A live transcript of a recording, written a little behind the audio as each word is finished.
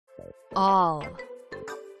all,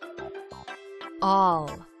 all.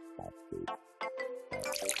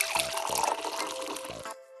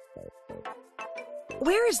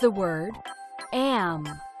 Where is the word am?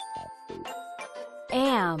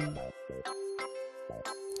 Am.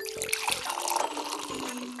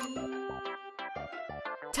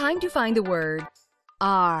 Time to find the word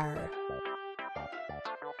are.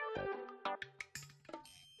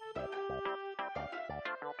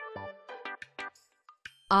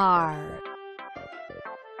 Are.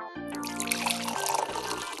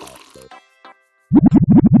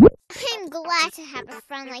 I'm glad to have a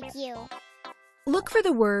friend like you. Look for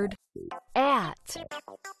the word at.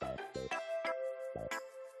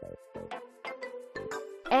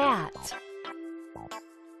 At.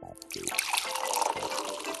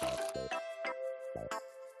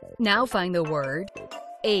 Now find the word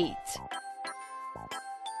eight.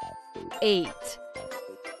 Eight.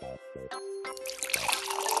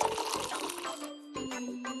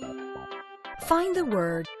 Find the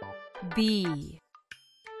word be.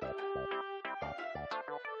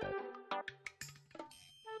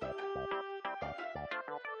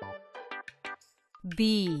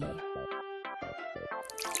 Be.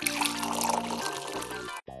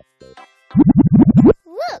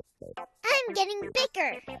 Look! I'm getting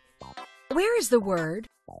bigger. Where is the word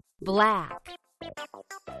black?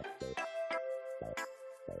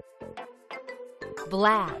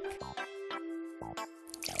 Black.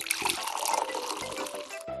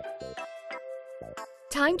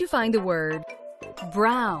 Time to find the word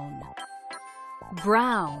brown.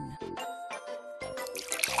 Brown.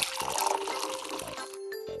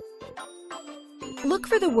 Look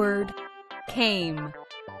for the word came.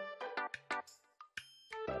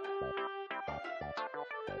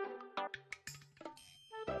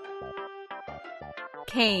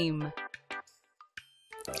 Came.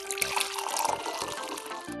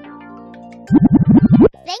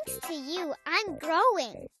 Thanks to you, I'm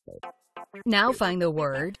growing. Now find the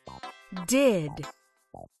word did.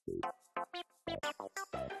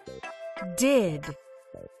 Did.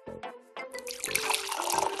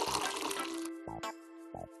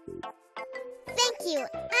 Thank you.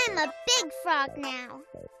 I'm a big frog now.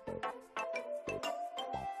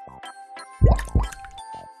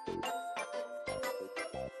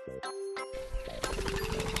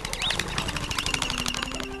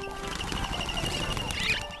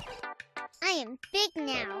 I am big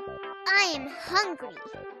now. I am hungry.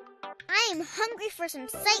 I am hungry for some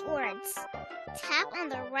sight words. Tap on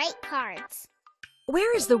the right cards.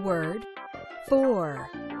 Where is the word for?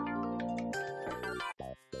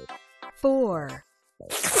 For.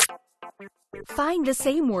 Find the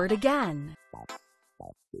same word again.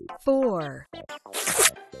 For.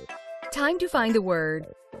 Time to find the word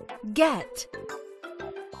get.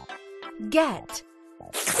 Get.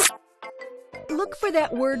 Look for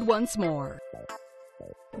that word once more.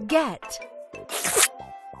 Get.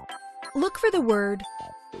 Look for the word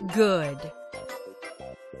good.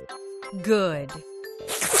 Good.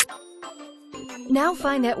 Now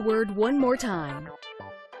find that word one more time.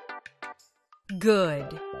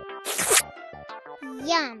 Good.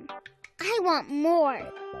 Yum. I want more.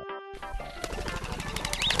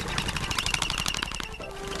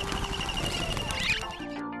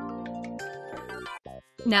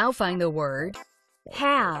 Now find the word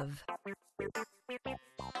have.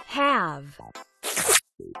 Have.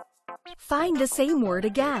 Find the same word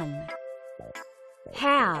again.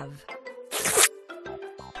 Have.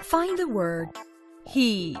 Find the word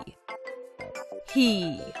he.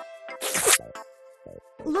 He.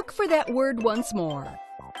 Look for that word once more.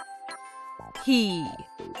 He.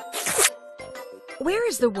 Where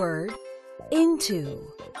is the word into?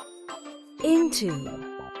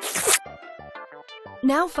 Into.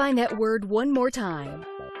 Now find that word one more time.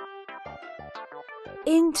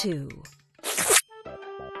 Into.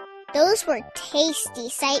 Those were tasty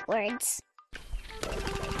sight words.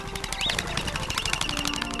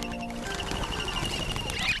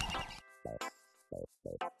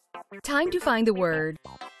 Time to find the word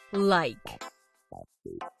like.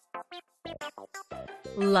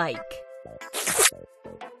 Like.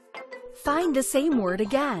 Find the same word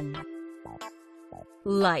again.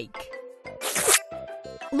 Like.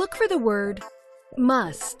 Look for the word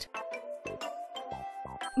must.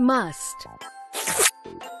 Must.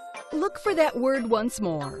 Look for that word once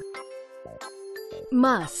more.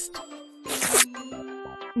 Must.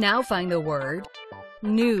 Now find the word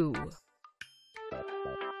new.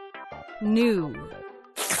 New.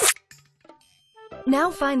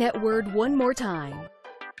 Now find that word one more time.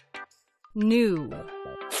 New.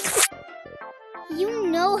 You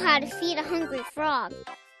know how to feed a hungry frog.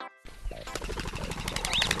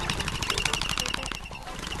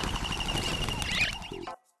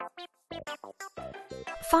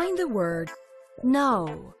 Find the word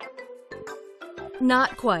no.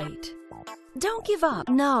 Not quite. Don't give up.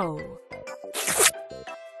 No.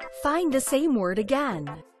 Find the same word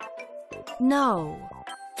again. No.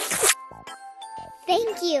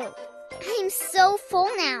 Thank you. I am so full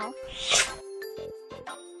now.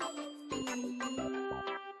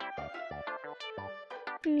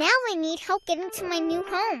 Now I need help getting to my new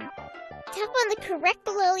home. Tap on the correct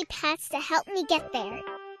lily pads to help me get there.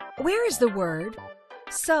 Where is the word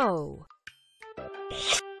so?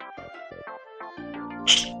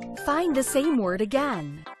 Find the same word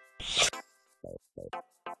again.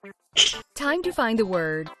 Time to find the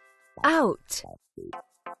word out.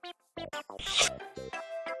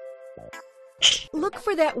 Look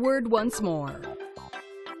for that word once more.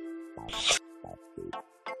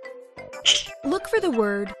 Look for the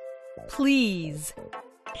word please.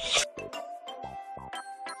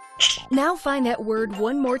 Now find that word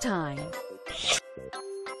one more time.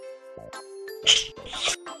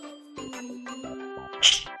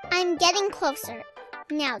 I'm getting closer.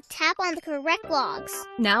 Now tap on the correct logs.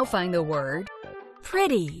 Now find the word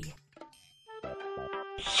pretty.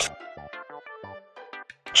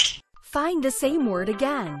 Find the same word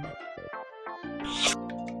again.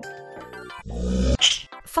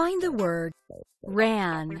 Find the word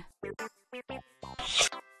ran.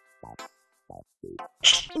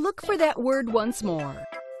 Look for that word once more.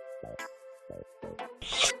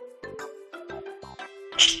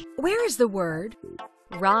 Where is the word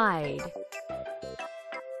ride?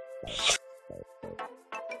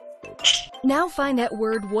 Now find that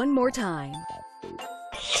word one more time.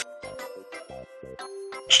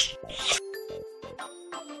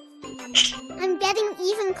 I'm getting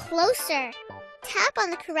even closer. Tap on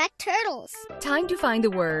the correct turtles. Time to find the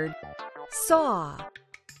word saw.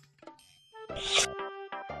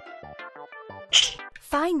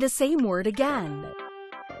 Find the same word again.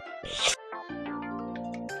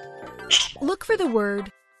 Look for the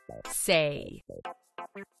word say.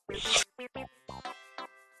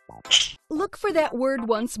 Look for that word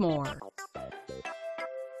once more.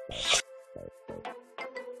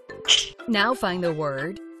 Now find the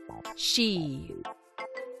word she.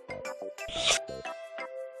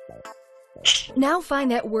 Now find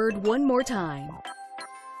that word one more time.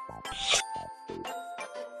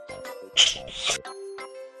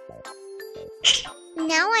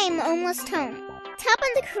 Now I am almost home. Tap on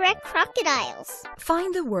the correct crocodiles.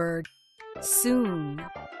 Find the word soon.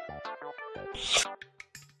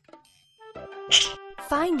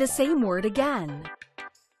 Find the same word again.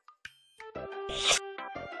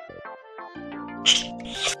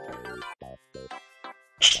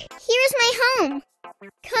 Here's my home.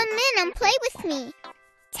 Come in and play with me.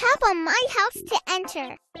 Tap on my house to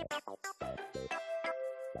enter.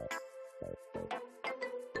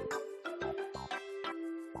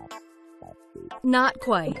 Not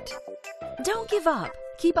quite. Don't give up.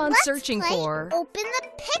 Keep on searching Let's play for... Open the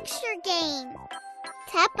picture game.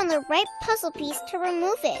 Tap on the right puzzle piece to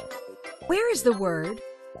remove it. Where is the word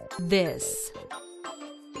this?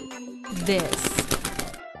 This.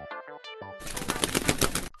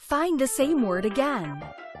 Find the same word again.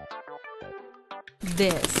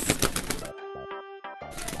 This.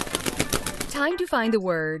 Time to find the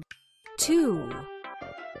word two.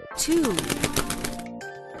 Two.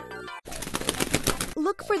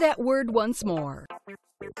 Look for that word once more.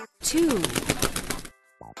 Two.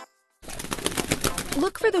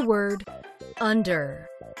 Look for the word under.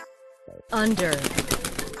 Under.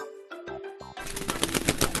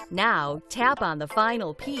 Now tap on the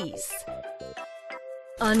final piece.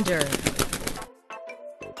 Under.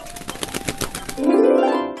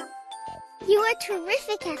 You are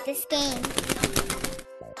terrific at this game.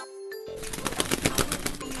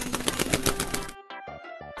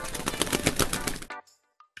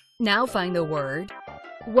 Now find the word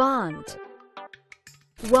want.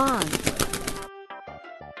 Want.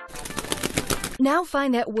 Now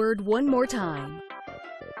find that word one more time.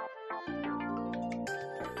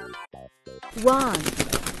 Want.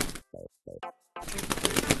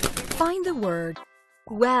 Find the word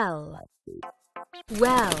well.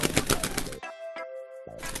 Well.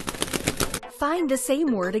 Find the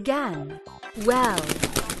same word again. Well.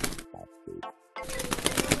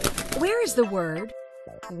 Where is the word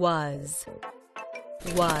was?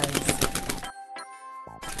 Was.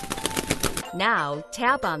 Now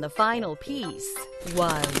tap on the final piece.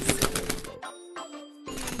 Was.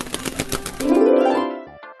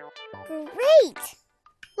 Great!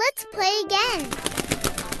 Let's play again.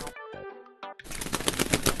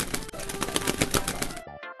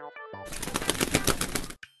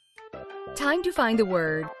 Time to find the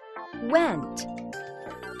word went.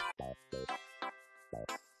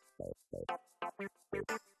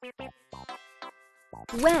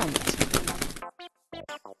 Went.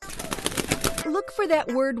 Look for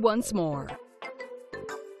that word once more.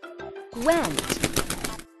 Went.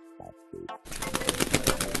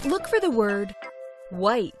 Look for the word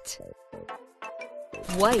white.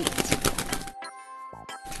 White.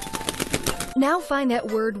 Now find that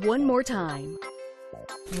word one more time.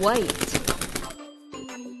 White.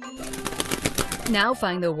 Now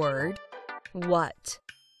find the word what.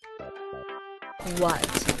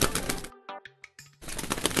 What.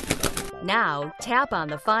 Now tap on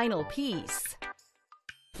the final piece.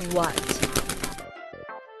 What.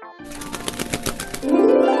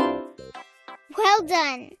 Well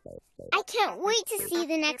done! I can't wait to see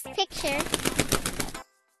the next picture.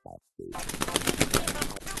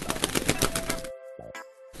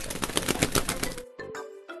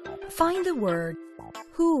 Find the word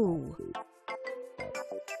who.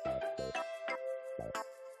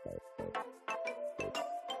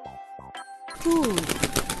 Who.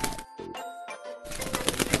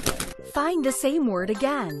 Find the same word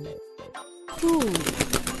again. Who.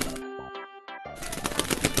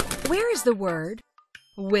 Where is the word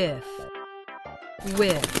with?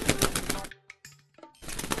 With.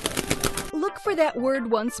 Look for that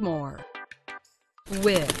word once more.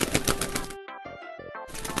 With.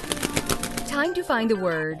 Time to find the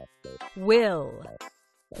word will.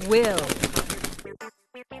 Will.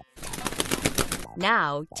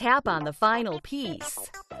 Now tap on the final piece.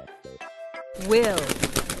 Will.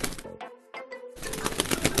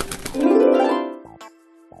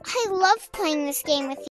 I love playing this game with you.